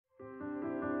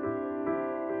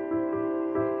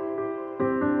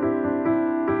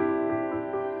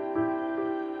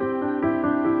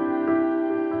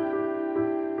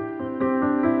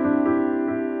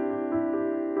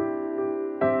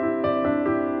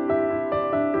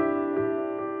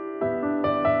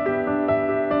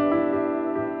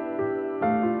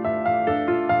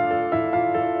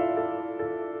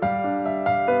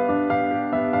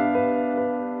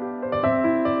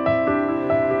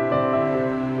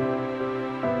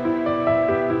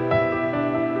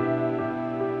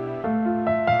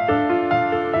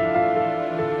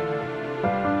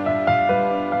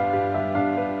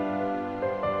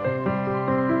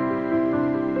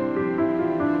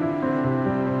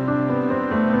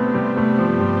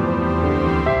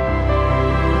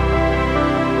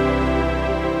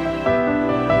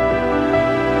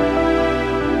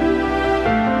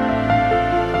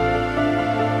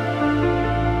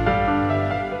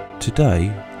Today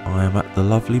I am at the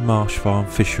lovely Marsh Farm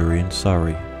fishery in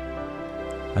Surrey,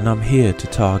 and I'm here to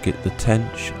target the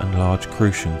tench and large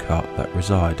Crucian carp that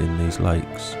reside in these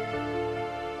lakes.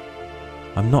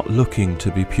 I'm not looking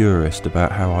to be purist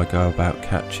about how I go about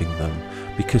catching them,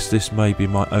 because this may be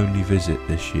my only visit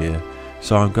this year,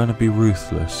 so I'm going to be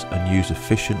ruthless and use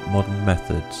efficient modern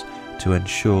methods to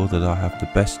ensure that I have the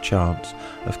best chance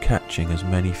of catching as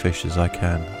many fish as I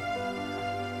can.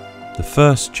 The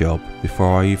first job,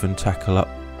 before I even tackle up,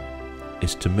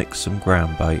 is to mix some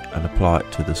ground bait and apply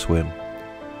it to the swim.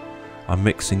 I'm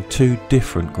mixing two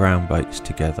different ground baits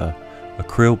together, a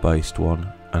krill based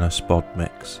one and a spod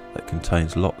mix that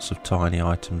contains lots of tiny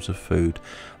items of food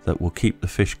that will keep the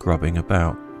fish grubbing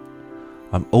about.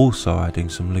 I'm also adding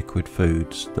some liquid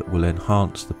foods that will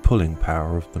enhance the pulling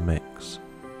power of the mix.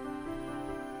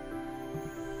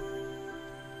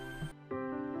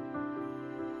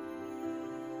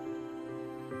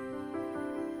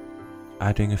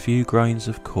 Adding a few grains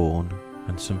of corn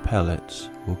and some pellets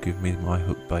will give me my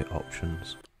hook bait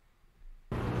options.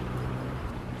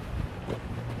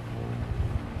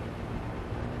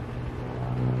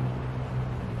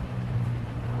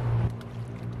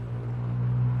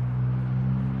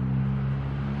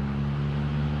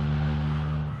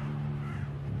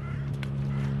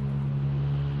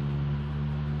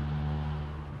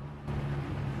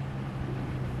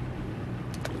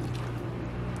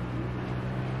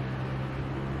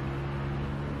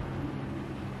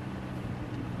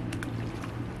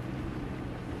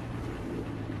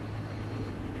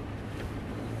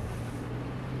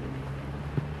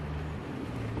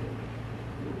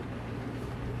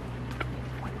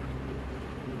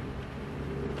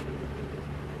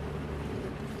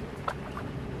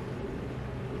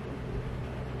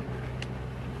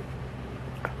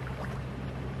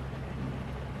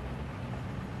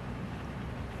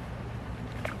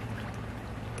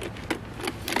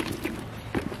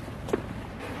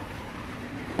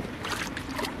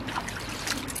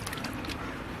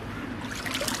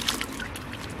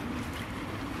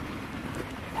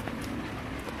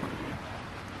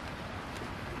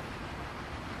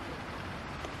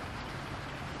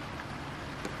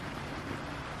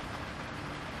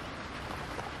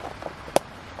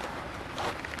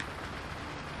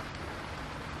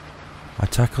 I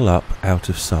tackle up out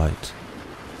of sight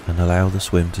and allow the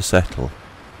swim to settle.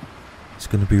 It's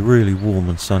going to be really warm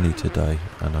and sunny today,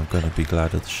 and I'm going to be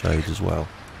glad of the shade as well.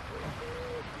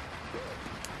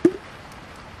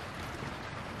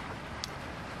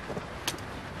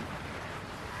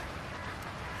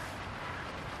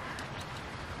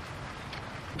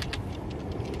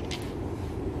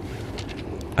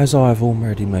 As I have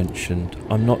already mentioned,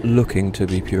 I'm not looking to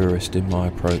be purist in my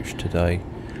approach today.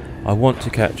 I want to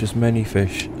catch as many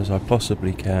fish as I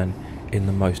possibly can in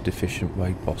the most efficient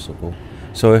way possible.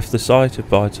 So if the sight of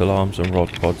bite alarms and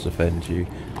rod pods offends you,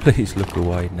 please look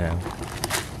away now.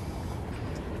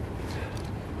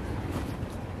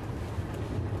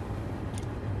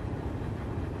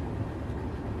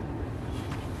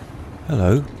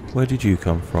 Hello, where did you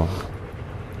come from?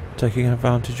 Taking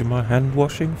advantage of my hand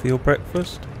washing for your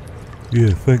breakfast? Yeah,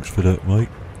 thanks for that, mate.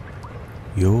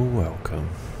 You're welcome.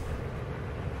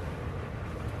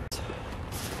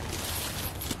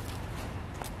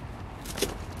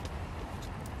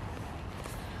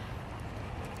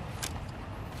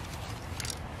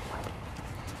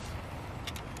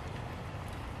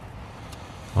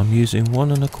 I'm using 1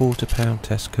 1/4 pound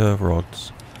test curve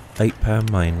rods, 8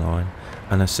 pound mainline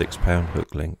and a 6 pound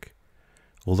hook link.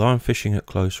 Although I'm fishing at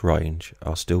close range,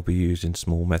 I'll still be using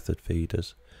small method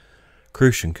feeders.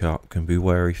 Crucian carp can be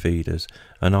wary feeders,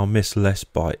 and I'll miss less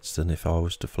bites than if I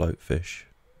was to float fish.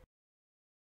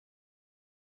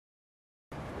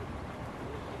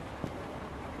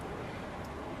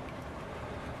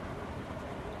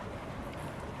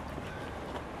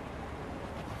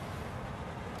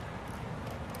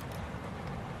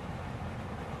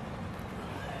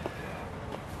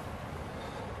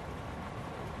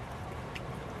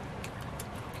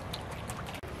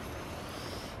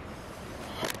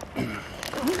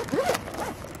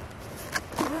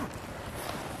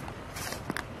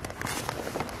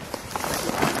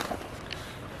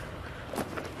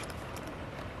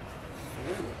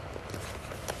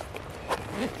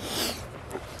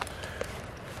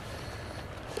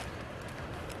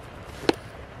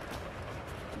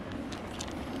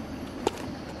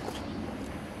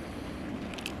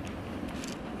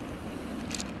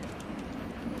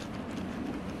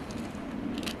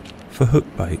 For hook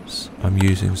baits, I'm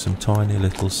using some tiny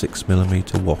little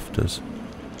 6mm wafters.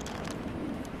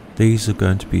 These are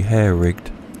going to be hair rigged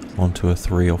onto a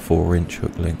 3 or 4 inch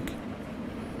hook link.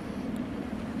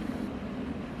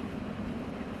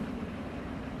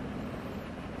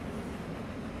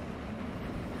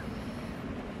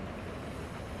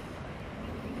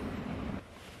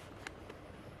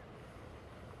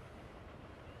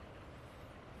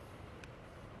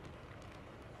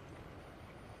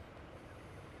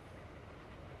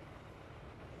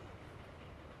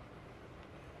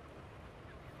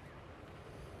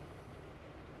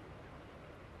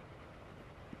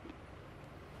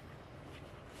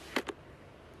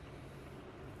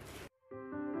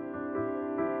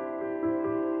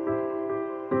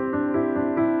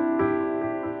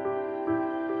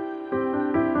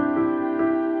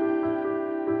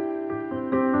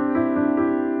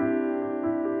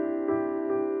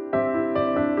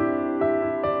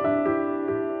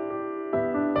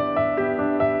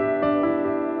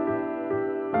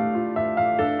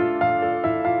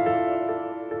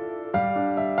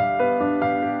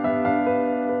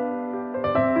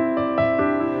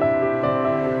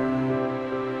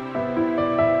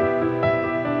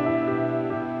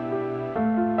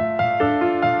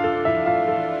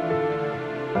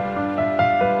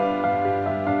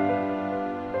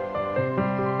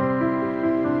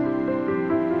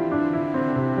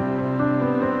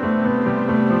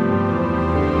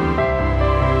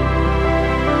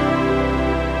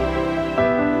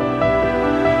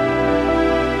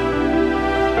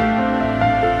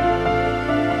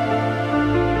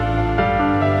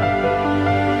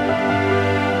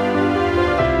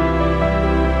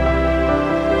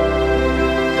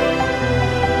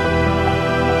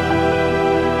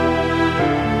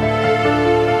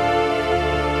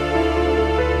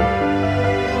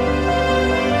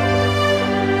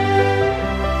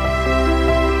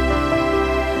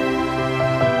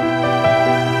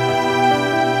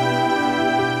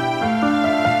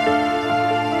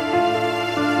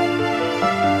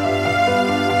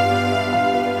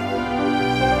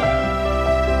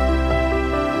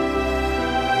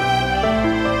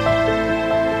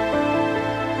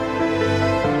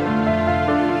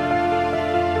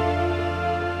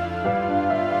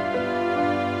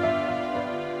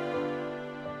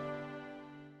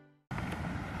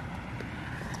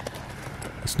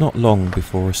 It's not long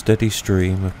before a steady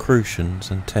stream of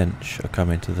Crucians and Tench are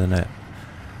coming to the net.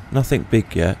 Nothing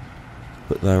big yet,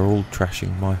 but they're all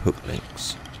trashing my hook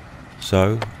links.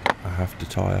 So I have to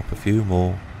tie up a few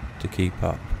more to keep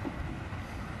up.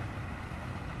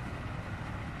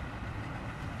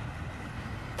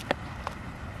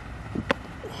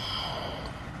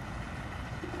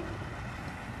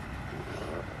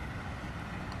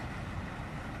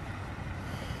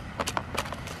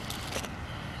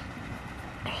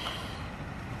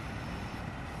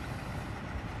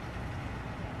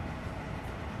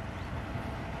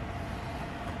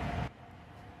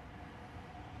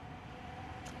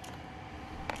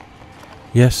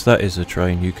 Yes, that is a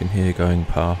train you can hear going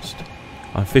past.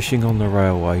 I'm fishing on the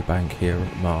railway bank here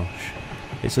at Marsh.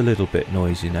 It's a little bit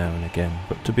noisy now and again,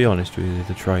 but to be honest with you,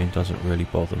 the train doesn't really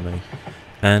bother me.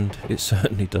 And it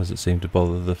certainly doesn't seem to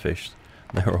bother the fish.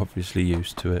 They're obviously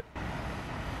used to it.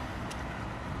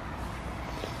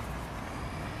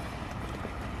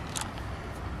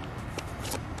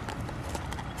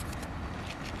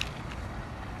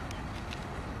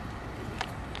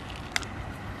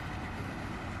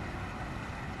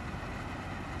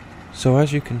 So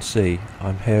as you can see,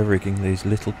 I'm hair rigging these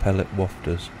little pellet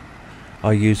wafters.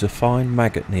 I use a fine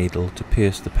maggot needle to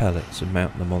pierce the pellets and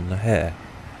mount them on the hair.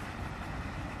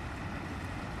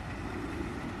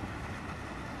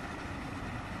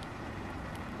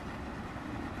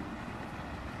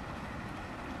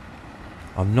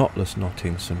 I'm knotless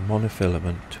knotting some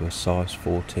monofilament to a size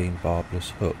 14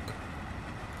 barbless hook.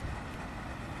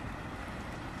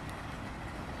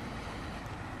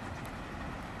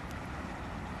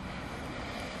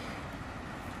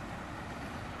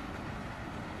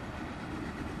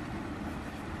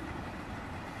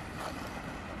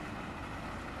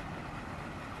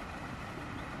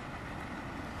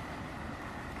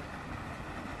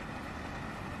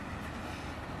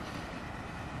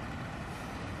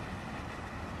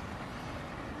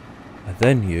 I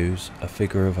then use a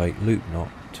figure of 8 loop knot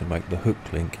to make the hook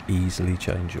link easily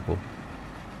changeable.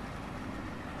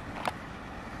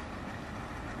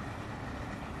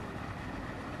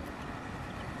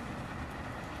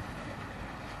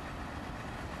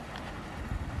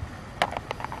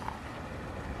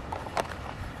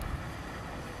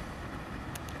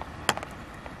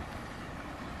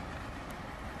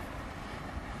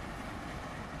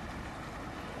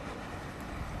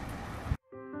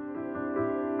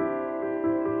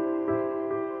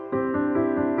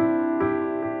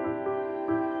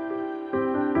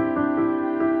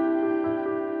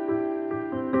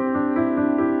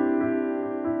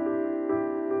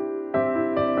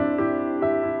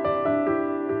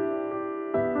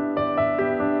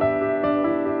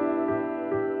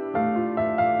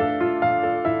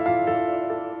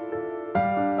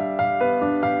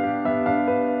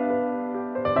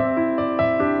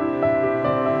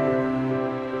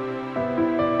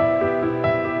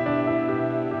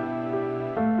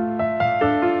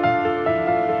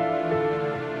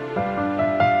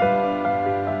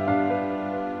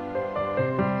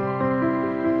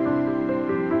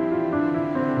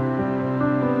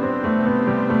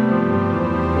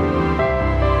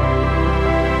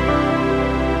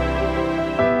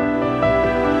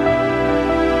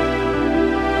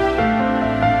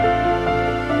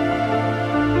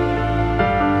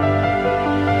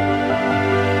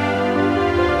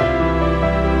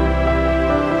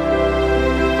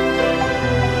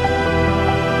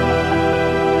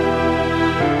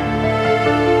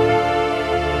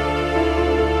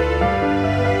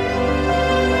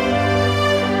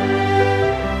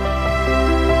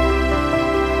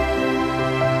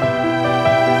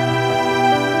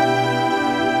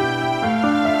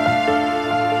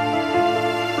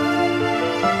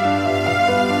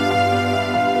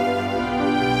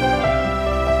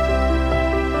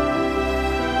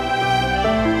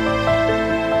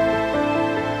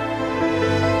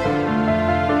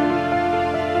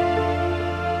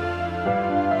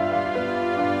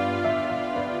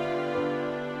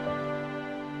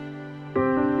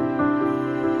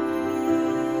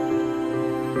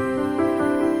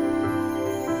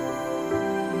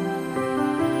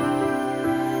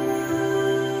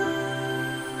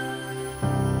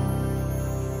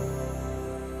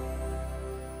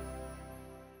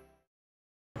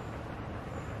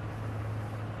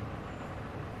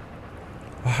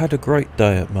 I had a great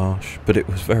day at Marsh, but it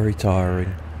was very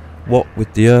tiring. What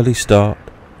with the early start,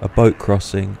 a boat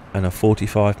crossing and a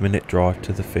 45-minute drive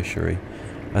to the fishery,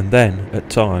 and then, at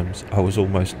times, I was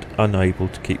almost unable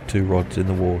to keep 2 rods in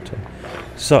the water.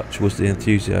 Such was the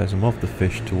enthusiasm of the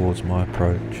fish towards my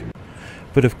approach.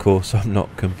 But of course I'm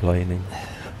not complaining.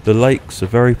 The lakes are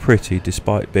very pretty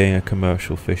despite being a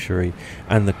commercial fishery,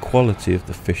 and the quality of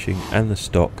the fishing and the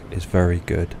stock is very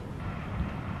good.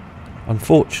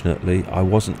 Unfortunately, I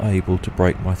wasn't able to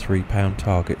break my £3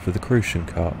 target for the Crucian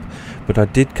Carp, but I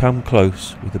did come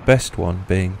close, with the best one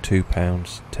being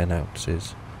 £2 10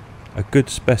 ounces. A good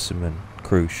specimen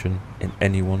Crucian in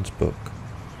anyone's book.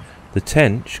 The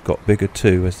Tench got bigger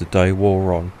too as the day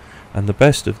wore on, and the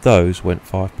best of those went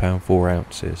 £5 4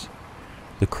 ounces.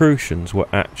 The Crucians were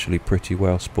actually pretty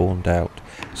well spawned out,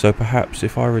 so perhaps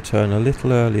if I return a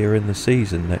little earlier in the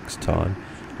season next time,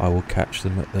 I will catch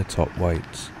them at their top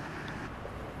weights.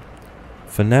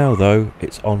 For now though,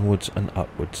 it's onwards and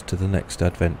upwards to the next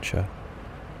adventure.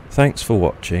 Thanks for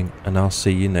watching, and I'll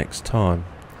see you next time.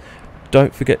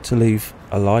 Don't forget to leave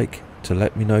a like to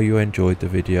let me know you enjoyed the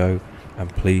video, and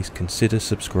please consider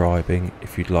subscribing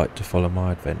if you'd like to follow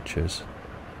my adventures.